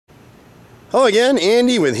Hello again,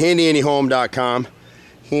 Andy with HandyANDYHome.com.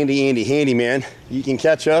 Handy Andy Handyman. You can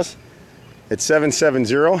catch us at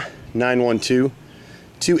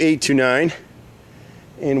 770-912-2829.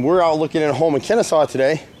 And we're out looking at a home in Kennesaw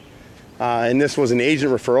today. And this was an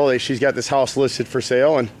agent referral. She's got this house listed for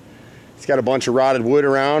sale, and it's got a bunch of rotted wood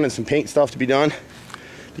around and some paint stuff to be done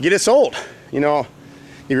to get it sold. You know,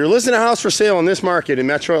 if you're listing a house for sale in this market in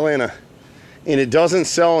Metro Atlanta and it doesn't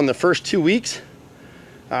sell in the first 2 weeks,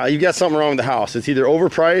 you've got something wrong with the house. It's either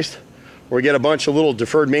overpriced or you get a bunch of little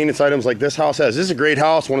deferred maintenance items like this house has. This is a great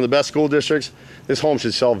house, one of the best school districts. This home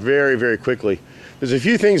should sell very, very quickly. There's a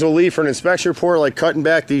few things we'll leave for an inspection report, like cutting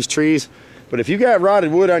back these trees. But if you got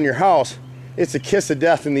rotted wood on your house, it's a kiss of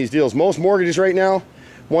death in these deals. Most mortgages right now,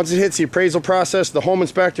 once it hits the appraisal process, the home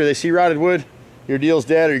inspector, they see rotted wood, your deal's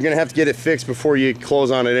dead, or you're gonna have to get it fixed before you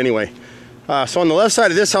close on it anyway. So on the left side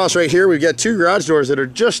of this house right here, we've got two garage doors that are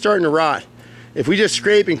just starting to rot. If we just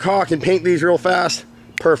scrape and caulk and paint these real fast,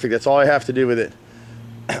 perfect. That's all I have to do with it.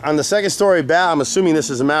 On the second story bath, I'm assuming this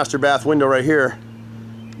is a master bath window right here.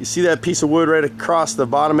 You see that piece of wood right across the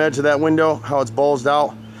bottom edge of that window, how it's bulged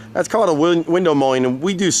out? That's called a window mulling, and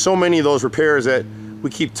we do so many of those repairs that we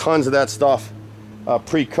keep tons of that stuff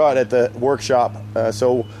pre-cut at the workshop.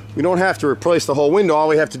 So we don't have to replace the whole window. All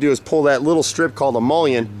we have to do is pull that little strip called a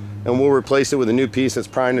mullion, and we'll replace it with a new piece that's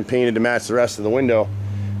primed and painted to match the rest of the window.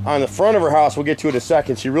 On the front of her house, we'll get to it in a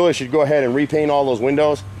second, so you really should go ahead and repaint all those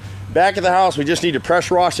windows. Back of the house, we just need to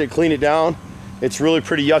pressure wash it, clean it down. It's really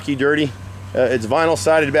pretty yucky, dirty. It's vinyl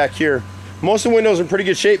sided back here. Most of the windows are in pretty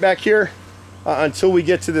good shape back here until we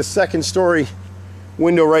get to the second story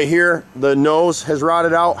window right here. The nose has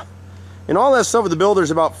rotted out. And all that stuff with the builders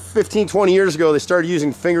about 15, 20 years ago, they started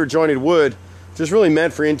using finger jointed wood, just really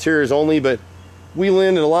meant for interiors only. But Wheeland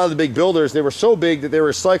and a lot of the big builders, they were so big that they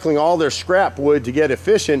were recycling all their scrap wood to get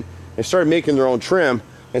efficient and started making their own trim.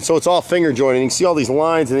 And so it's all finger jointed. You can see all these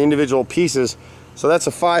lines and individual pieces. So that's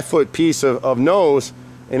a 5-foot piece of nose,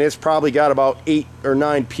 and it's probably got about 8 or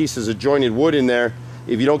 9 pieces of jointed wood in there.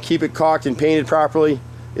 If you don't keep it caulked and painted properly,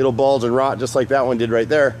 it'll bulge and rot just like that one did right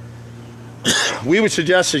there. We would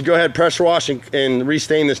suggest you go ahead, pressure wash and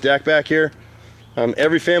restain this deck back here.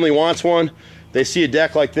 Every family wants one. They see a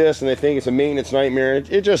deck like this and they think it's a maintenance nightmare.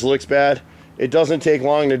 It just looks bad. It doesn't take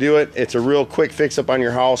long to do it. It's a real quick fix up on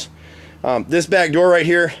your house. This back door right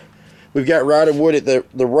here, we've got rotted wood at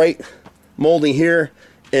the right molding here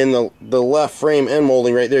and the left frame end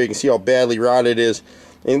molding right there. You can see how badly rotted it is.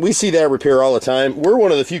 And we see that repair all the time. We're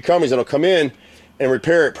one of the few companies that'll come in and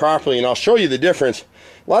repair it properly, and I'll show you the difference.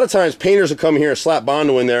 A lot of times Painters will come here and slap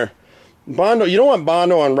Bondo in there. Bondo, you don't want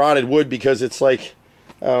Bondo on rotted wood because it's like,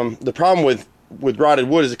 the problem with rotted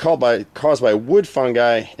wood is caused by wood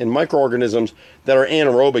fungi and microorganisms that are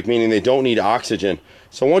anaerobic, meaning they don't need oxygen.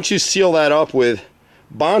 So once you seal that up with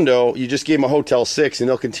Bondo, you just gave them a Hotel 6 and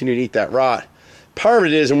they'll continue to eat that rot. Part of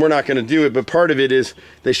it is, and we're not going to do it, but part of it is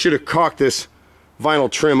they should have caulked this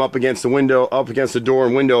vinyl trim up against the window, up against the door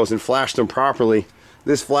and windows, and flashed them properly.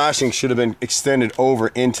 This flashing should have been extended over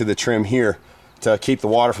into the trim here to keep the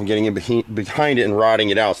water from getting in behind it and rotting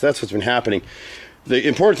it out. So that's what's been happening. The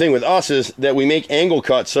important thing with us is that we make angle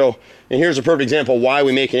cuts. So, and here's a perfect example why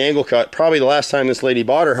we make an angle cut. Probably the last time this lady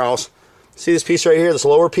bought her house. See this piece right here, this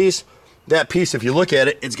lower piece? That piece, if you look at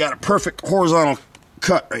it, it's got a perfect horizontal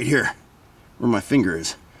cut right here where my finger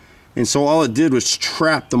is. And so all it did was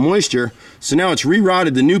trap the moisture. So now it's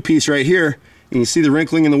re-rotted the new piece right here. And you see the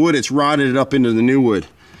wrinkling in the wood, it's rotted it up into the new wood.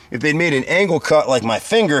 If they'd made an angle cut like my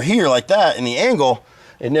finger here, like that, in the angle,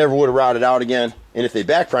 it never would have rotted out again. And if they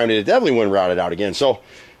back primed it, it definitely wouldn't rot it out again. So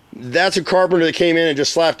that's a carpenter that came in and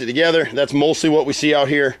just slapped it together. That's mostly what we see out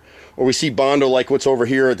here. Or we see Bondo like what's over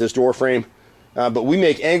here at this door frame. But we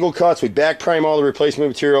make angle cuts. We back prime all the replacement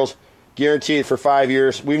materials. Guaranteed for 5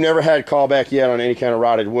 years. We've never had callback yet on any kind of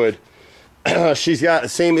rotted wood. She's got the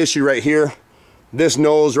same issue right here. This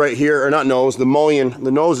nose right here, or not nose, the mullion.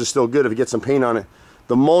 The nose is still good if you get some paint on it.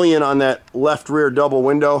 The mullion on that left rear double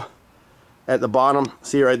window at the bottom,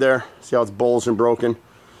 see it right there? See how it's bulged and broken?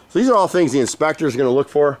 So these are all things the inspector is going to look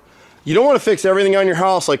for. You don't want to fix everything on your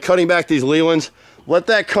house, like cutting back these Lelands. Let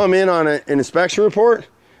that come in on an inspection report,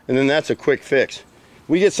 and then that's a quick fix.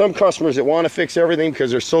 We get some customers that want to fix everything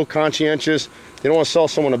because they're so conscientious. They don't want to sell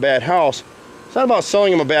someone a bad house. It's not about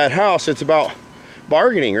selling them a bad house. It's about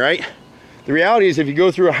bargaining, right? The reality is if you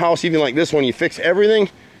go through a house even like this one, you fix everything,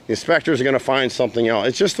 the inspectors are going to find something else.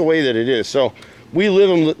 It's just the way that it is. So we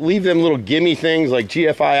leave them little gimme things like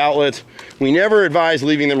GFI outlets. We never advise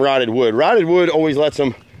leaving them rotted wood. Rotted wood always lets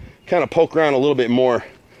them kind of poke around a little bit more.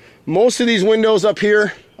 Most of these windows up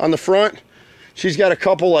here on the front, she's got a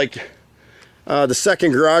couple, like the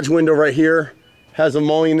second garage window right here has a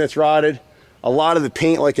mullion that's rotted. A lot of the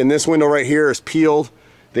paint, like in this window right here, is peeled.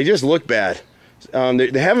 They just look bad.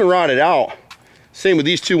 They haven't rotted out. Same with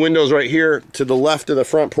these two windows right here to the left of the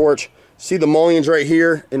front porch. See the mullions right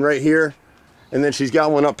here and right here? And then she's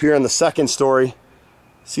got one up here on the second story.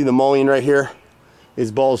 See the mullion right here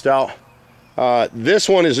is bulged out. This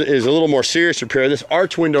one is a little more serious repair. This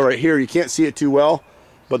arch window right here, you can't see it too well,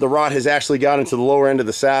 but the rot has actually got into the lower end of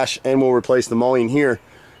the sash, and we'll replace the mullion here.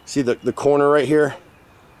 See the corner right here?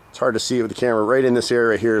 It's hard to see it with the camera. Right in this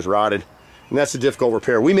area right here is rotted, and that's a difficult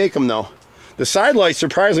repair. We make them though. The side lights,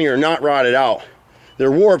 surprisingly, are not rotted out.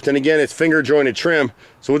 They're warped, and again, it's finger jointed trim,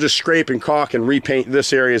 so we'll just scrape and caulk and repaint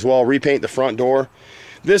this area as well, repaint the front door.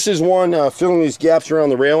 This is one filling these gaps around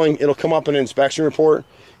the railing. It'll come up in an inspection report.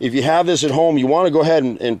 If you have this at home, you want to go ahead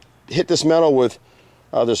and hit this metal with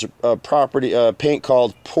this property paint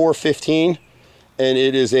called Pour 15, and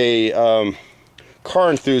it is a car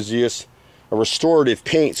enthusiast, a restorative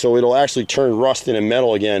paint, so it'll actually turn rust into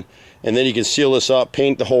metal again, and then you can seal this up,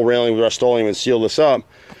 paint the whole railing with Rust-Oleum and seal this up.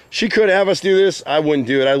 She could have us do this. I wouldn't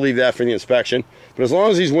do it. I'd leave that for the inspection. But as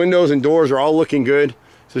long as these windows and doors are all looking good,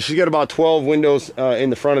 so she's got about 12 windows in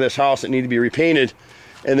the front of this house that need to be repainted.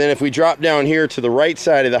 And then if we drop down here to the right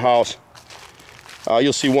side of the house,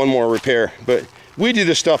 you'll see one more repair. But we do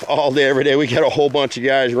this stuff all day, every day. We got a whole bunch of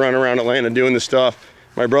guys running around Atlanta doing this stuff.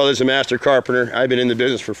 My brother's a master carpenter. I've been in the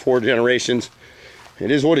business for 4 generations.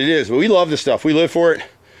 It is what it is, but we love this stuff. We live for it.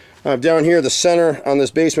 Down here, the center on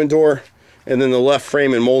this basement door, and then the left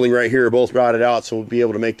frame and molding right here are both rotted out, so we'll be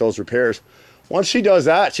able to make those repairs. Once she does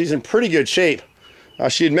that, she's in pretty good shape.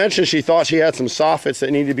 She had mentioned she thought she had some soffits that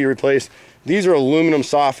needed to be replaced. These are aluminum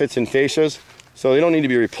soffits and fascias, so they don't need to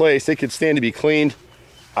be replaced. They could stand to be cleaned.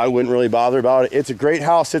 I wouldn't really bother about it. It's a great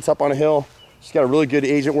house, sits up on a hill. She's got a really good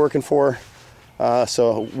agent working for her,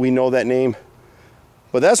 so we know that name.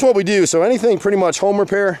 But that's what we do. So anything pretty much home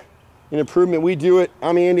repair and improvement, we do it.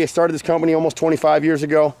 I'm Andy. I started this company almost 25 years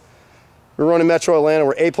ago. We're running Metro Atlanta.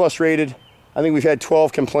 We're A+ rated. I think we've had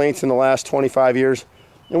 12 complaints in the last 25 years.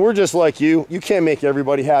 And we're just like you. You can't make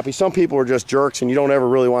everybody happy. Some people are just jerks and you don't ever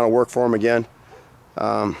really want to work for them again.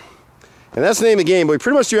 And that's the name of the game. But we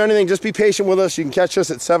pretty much do anything. Just be patient with us. You can catch us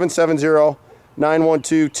at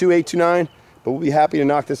 770-912-2829. But we'll be happy to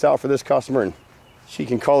knock this out for this customer, and she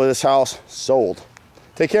can color this house sold.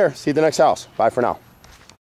 Take care. See you at the next house. Bye for now.